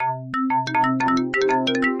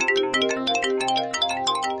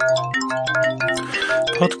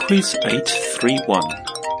PodQuiz 831.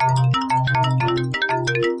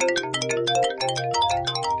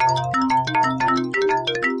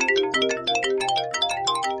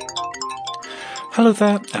 Hello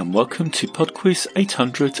there and welcome to PodQuiz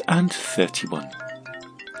 831.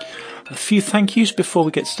 A few thank yous before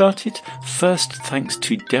we get started. First, thanks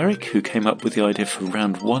to Derek, who came up with the idea for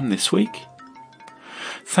round 1 this week.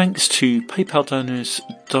 Thanks to PayPal donors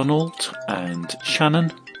Donald and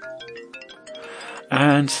Shannon.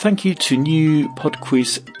 And thank you to new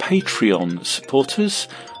PodQuiz Patreon supporters.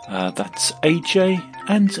 That's AJ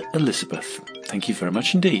and Elizabeth. Thank you very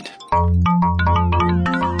much indeed.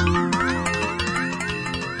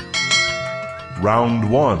 Round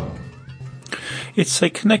 1. It's a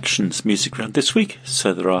Connections music round this week,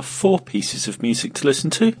 so there are 4 pieces of music to listen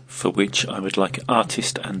to, for which I would like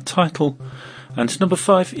artist and title, and number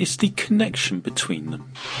 5 is the connection between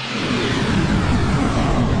them.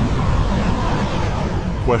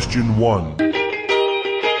 Question 1. If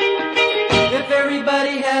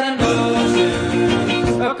everybody had an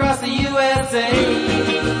ocean across the USA,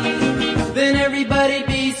 then everybody'd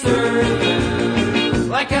be surfing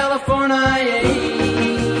like California.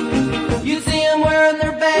 You see them wearing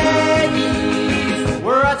their baggies,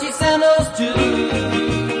 Warachi sandals too,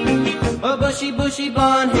 a bushy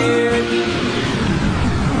blonde hair.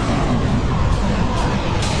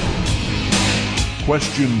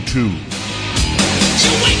 Question 2. You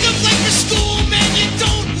wake up late for school, man, you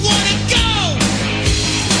don't wanna go.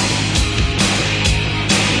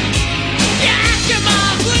 You ask your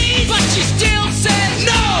mom, please, but she still says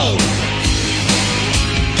no.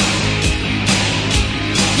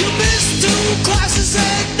 You missed 2 classes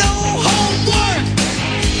and no homework.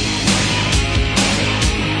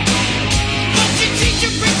 But your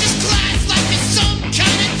teacher preaches class like you're some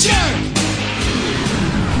kind of jerk.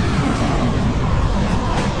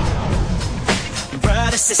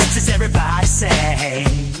 Brothers, sisters, everybody say.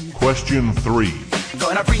 Question 3.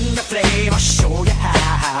 Gonna bring the flame, I'll show you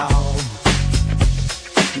how.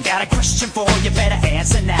 Got a question for you, better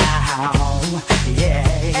answer now. Yeah.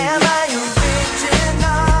 Am I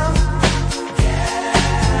original? Yeah.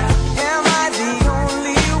 Am I the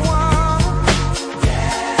only one?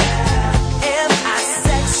 Yeah. Am I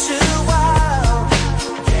sexual?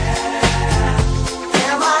 Yeah.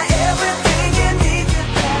 Am I everything you need to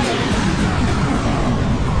be?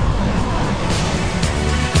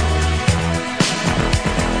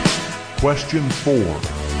 Question 4.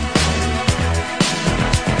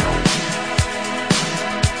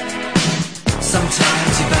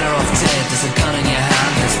 Sometimes you're better off dead. There's a gun in your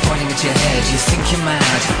hand that's pointing at your head. You think you're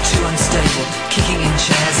mad, too unstable, kicking in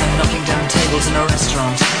chairs and knocking down tables in a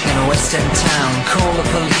restaurant in a West End town. Call the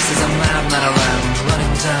police, there's a madman around,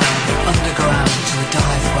 running down underground to a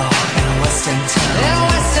dive bar in a West End town. In a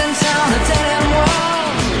West End town, a dead end world.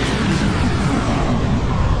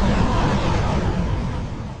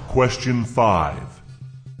 Question 5.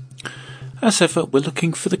 As ever, we're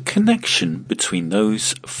looking for the connection between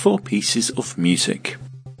those 4 pieces of music.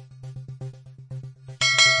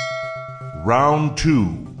 Round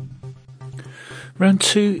 2. Round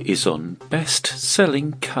 2 is on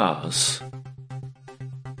best-selling cars.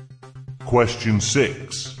 Question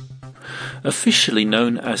 6. Officially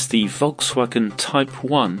known as the Volkswagen Type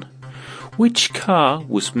 1, which car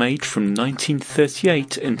was made from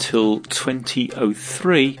 1938 until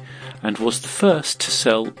 2003 and was the first to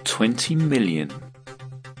sell 20 million?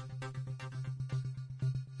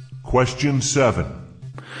 Question 7.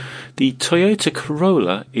 The Toyota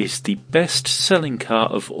Corolla is the best-selling car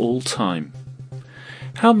of all time.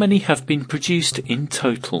 How many have been produced in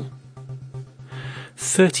total?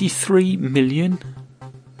 33 million,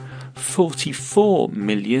 44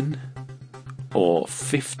 million, or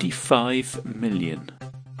 55 million?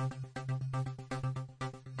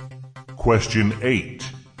 Question 8.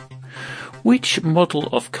 Which model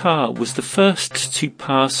of car was the first to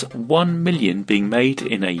pass 1 million being made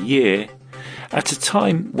in a year, at a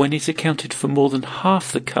time when it accounted for more than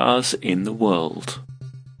half the cars in the world?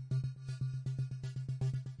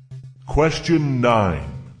 Question 9.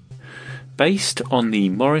 Based on the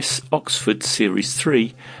Morris Oxford Series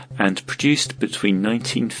 3 and produced between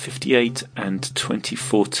 1958 and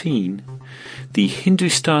 2014, the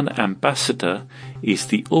Hindustan Ambassador is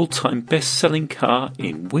the all-time best-selling car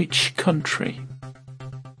in which country?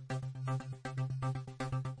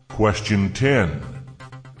 Question 10.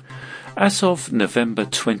 As of November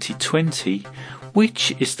 2020,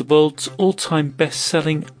 which is the world's all-time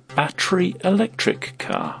best-selling battery electric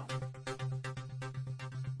car?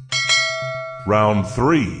 Round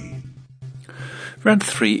 3. Round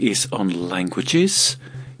 3 is on languages.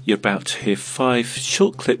 you're about to hear 5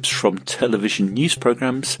 short clips from television news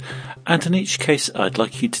programs, and in each case I'd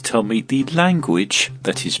like you to tell me the language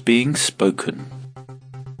that is being spoken.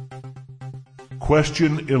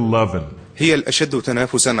 Question 11. هي الأشد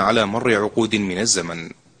تنافسا على مر عقود من الزمن.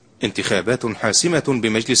 انتخابات حاسمة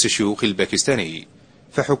بمجلس الشيوخ الباكستاني،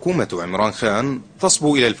 فحكومة عمران خان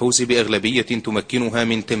تصبو إلى الفوز بأغلبية تمكنها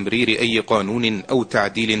من تمرير أي قانون أو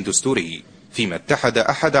تعديل دستوري، فيما اتحد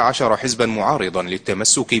 11 حزبا معارضا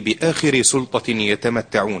للتمسك بآخر سلطة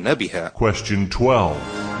يتمتعون بها. Question 12.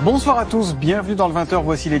 Bonsoir à tous, bienvenue dans le 20h.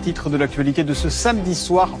 Voici les titres de l'actualité de ce samedi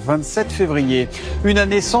soir 27 février. Une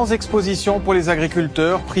année sans exposition pour les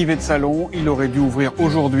agriculteurs privés de salon. Il aurait dû ouvrir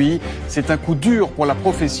aujourd'hui. C'est un coup dur pour la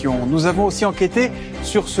profession. Nous avons aussi enquêté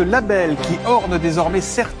sur ce label qui orne désormais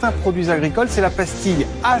certains produits agricoles. C'est la pastille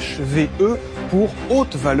HVE pour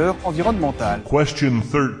haute valeur environnementale. Question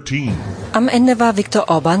 13. Am Ende war Viktor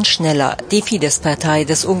Orbán schneller. Die Fidesz-Partei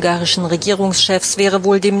des ungarischen Regierungschefs wäre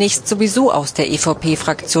wohl demnächst sowieso aus der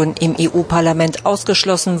EVP-Fraktion im EU-Parlament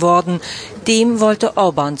ausgeschlossen worden. Dem wollte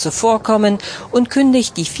Orbán zuvorkommen und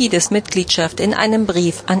kündigt die Fidesz-Mitgliedschaft in einem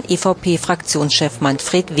Brief an EVP-Fraktionschef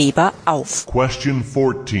Manfred Weber auf. Question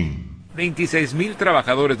 14. 26,000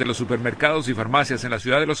 trabajadores de los supermercados y farmacias en la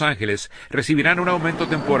ciudad de Los Ángeles recibirán un aumento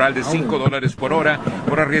temporal de $5 por hora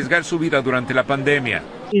por arriesgar su vida durante la pandemia.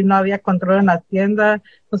 Y no había control en la tienda,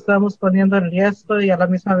 nos estábamos poniendo en riesgo y a la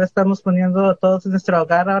misma vez estamos poniendo a todos nuestro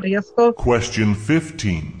hogar a riesgo. Question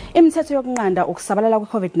 15. Imithetho yokunqanda ukusabalala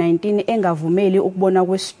kwe-COVID-19 engavumeli ukubona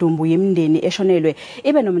kwesidumbu yemindeni eshonelwe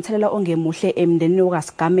ibe nomthelela ongemuhle emndenini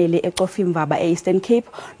okaSigamele eCofimvaba e-Eastern Cape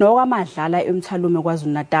nowakaMadlala eMthalume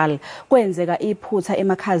KwaZulu-Natal. Kwenzeka iphutha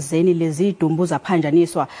emakhazeni lezidumbu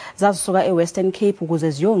zaphanjaniswa zasuka eWestern Cape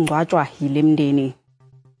ukuze ziyongcwatshwa yile mndeni.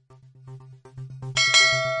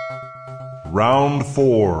 Round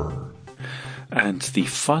 4. And the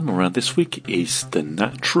final round this week is the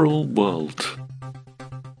natural world.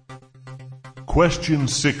 Question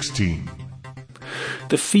 16.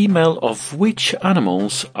 The female of which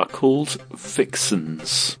animals are called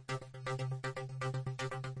vixens?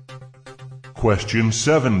 Question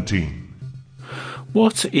 17.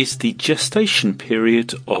 What is the gestation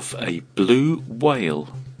period of a blue whale?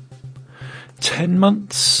 10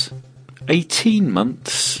 months, 18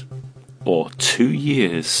 months, or 2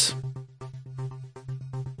 years?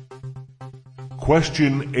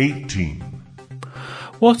 Question 18.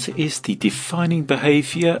 What is the defining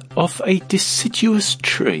behaviour of a deciduous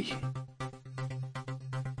tree?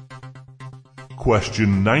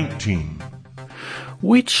 Question 19.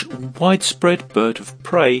 Which widespread bird of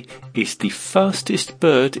prey is the fastest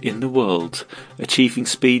bird in the world, achieving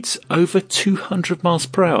speeds over 200 miles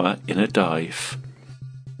per hour in a dive?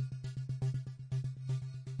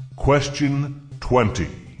 Question 20.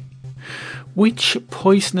 Which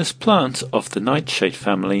poisonous plant of the nightshade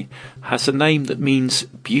family has a name that means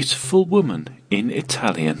beautiful woman in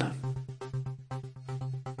Italian?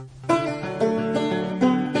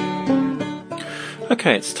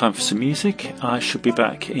 Okay, it's time for some music. I shall be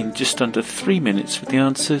back in just under 3 minutes with the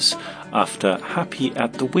answers after Happy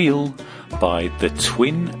at the Wheel by the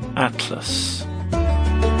Twin Atlas.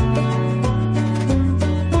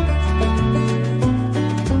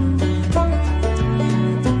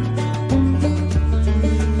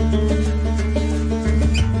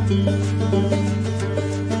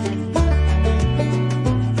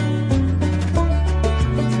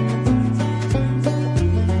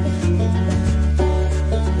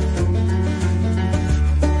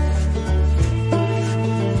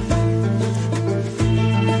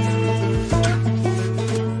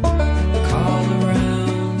 Call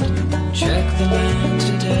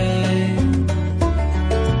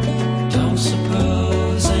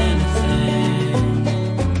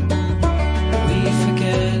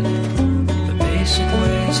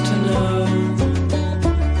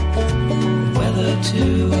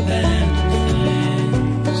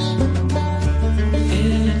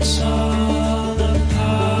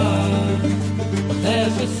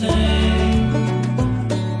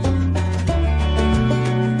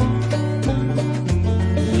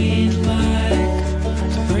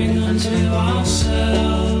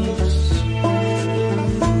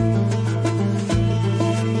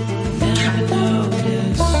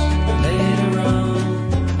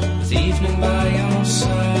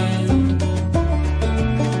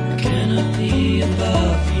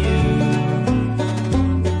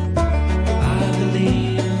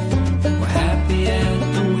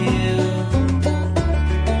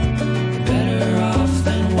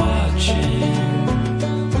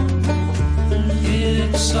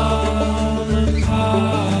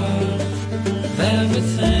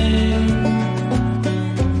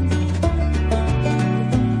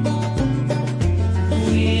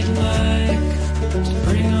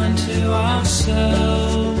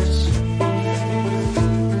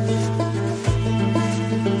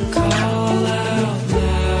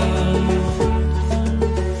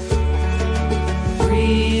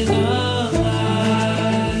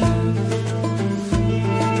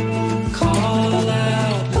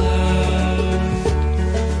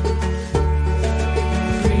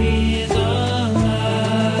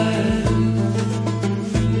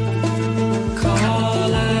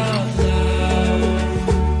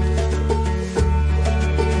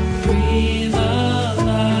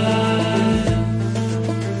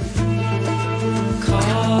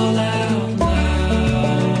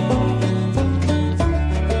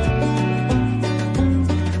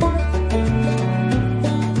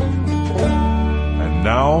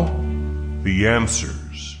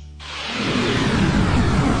answers.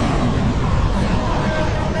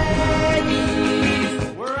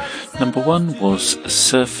 Number 1 was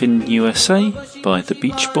Surfin' USA by the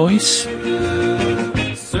Beach Boys.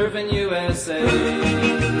 Surfing USA.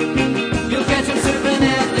 You'll catch him surfing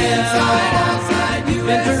at the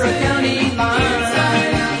Ventura County line.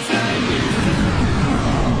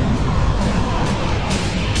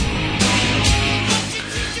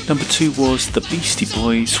 Number 2 was the Beastie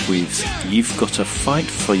Boys with You've Gotta Fight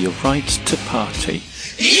for Your Right to Party.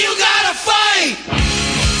 You gotta fight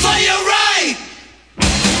for your right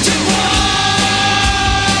to party.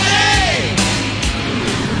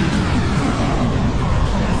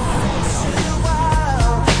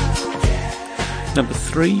 Number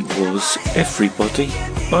 3 was Everybody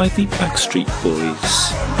by the Backstreet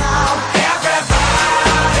Boys.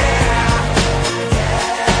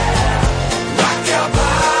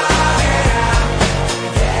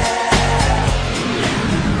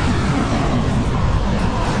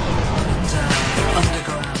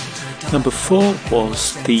 Number 4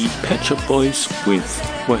 was the Pet Shop Boys with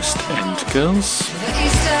West End Girls.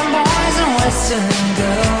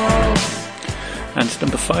 And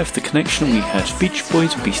number 5, The Connection, we had Beach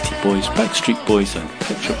Boys, Beastie Boys, Backstreet Boys and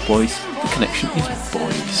Pet Shop Boys. The Connection is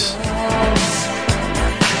Boys.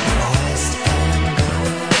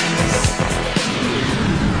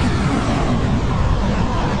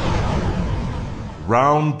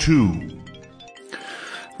 Round 2.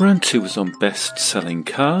 Round 2 was on best-selling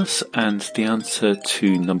cars, and the answer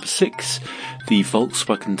to number 6, the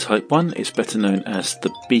Volkswagen Type 1, is better known as the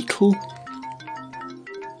Beetle.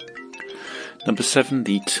 Number 7,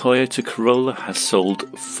 the Toyota Corolla has sold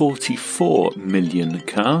 44 million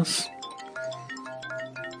cars.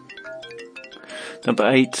 Number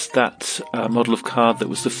 8, that model of car that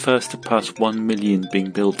was the first to pass 1 million being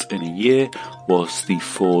built in a year was the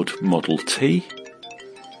Ford Model T.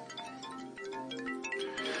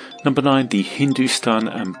 Number 9, the Hindustan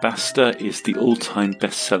Ambassador is the all-time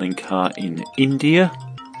best-selling car in India.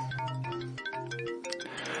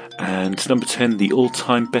 And number 10, the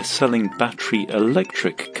all-time best-selling battery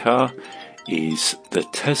electric car is the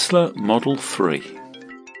Tesla Model 3.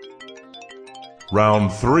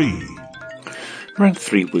 Round 3. Round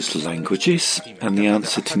 3 was languages, and the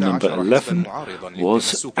answer to number 11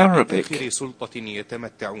 was Arabic.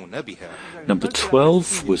 Number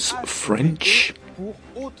 12 was French.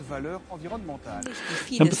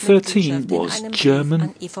 Number 13 was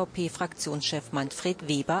German.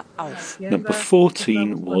 Number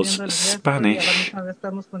 14 was Spanish. And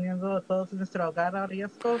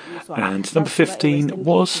number 15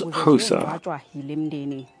 was Hausa.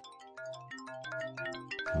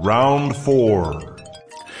 Round 4.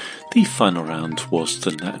 The final round was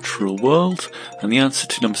the natural world, and the answer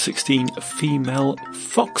to number 16, female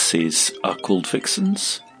foxes are called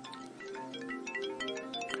vixens.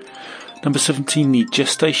 Number 17, the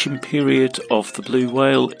gestation period of the blue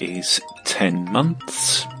whale is 10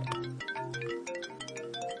 months.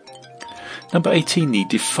 Number 18, the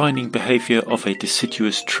defining behaviour of a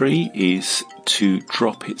deciduous tree is to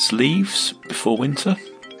drop its leaves before winter.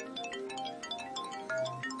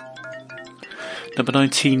 Number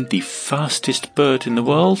 19, the fastest bird in the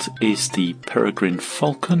world is the peregrine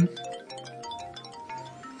falcon.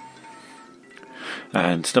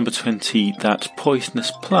 And number 20, that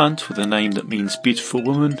poisonous plant with a name that means beautiful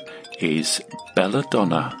woman is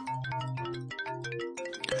belladonna.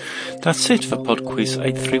 That's it for Pod Quiz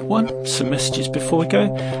 831. Some messages before we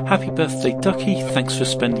go. Happy birthday, Ducky. Thanks for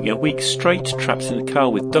spending a week straight trapped in the car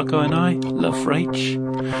with Duggo and I. Love, Rach.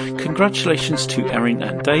 Congratulations to Erin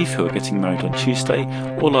and Dave, who are getting married on Tuesday.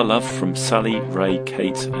 All our love from Sally, Ray,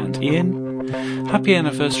 Kate and Ian. Happy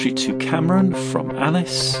anniversary to Cameron from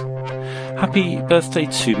Alice. Happy birthday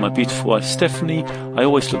to my beautiful wife Stephanie. I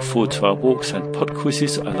always look forward to our walks and pod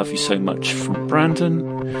quizzes. I love you so much from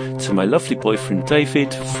Brandon. To my lovely boyfriend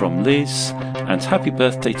David from Liz. And happy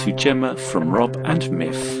birthday to Gemma from Rob and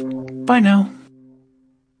Miff. Bye now.